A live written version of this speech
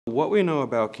What we know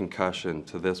about concussion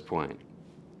to this point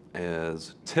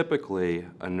is typically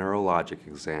a neurologic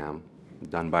exam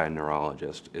done by a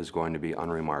neurologist is going to be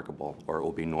unremarkable, or it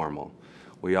will be normal.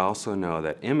 We also know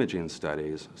that imaging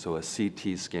studies, so a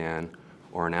CT scan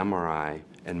or an MRI,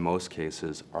 in most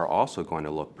cases are also going to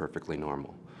look perfectly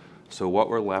normal. So what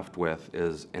we're left with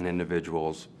is an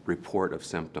individual's report of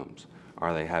symptoms.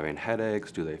 Are they having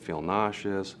headaches? Do they feel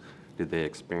nauseous? Did they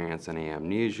experience any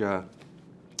amnesia?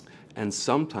 And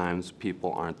sometimes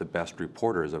people aren't the best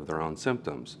reporters of their own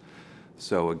symptoms.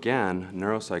 So again,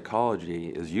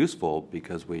 neuropsychology is useful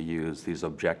because we use these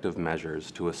objective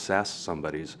measures to assess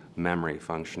somebody's memory,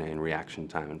 functioning, reaction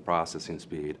time, and processing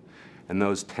speed. And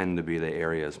those tend to be the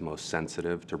areas most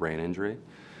sensitive to brain injury.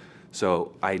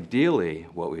 So ideally,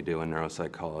 what we do in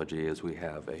neuropsychology is we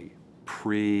have a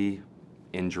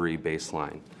pre-injury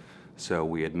baseline. So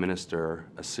we administer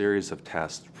a series of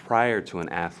tests prior to an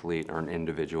athlete or an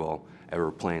individual ever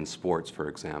playing sports, for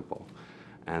example.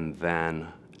 And then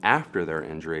after their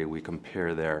injury, we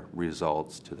compare their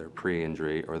results to their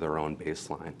pre-injury or their own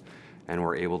baseline. And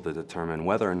we're able to determine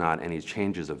whether or not any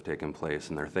changes have taken place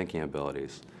in their thinking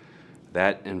abilities.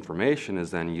 That information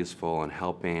is then useful in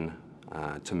helping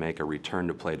to make a return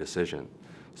to play decision.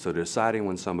 So deciding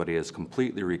when somebody is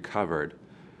completely recovered,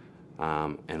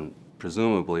 and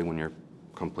presumably when you're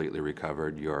completely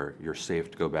recovered, you're safe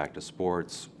to go back to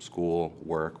sports, school,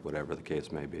 work, whatever the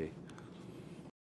case may be.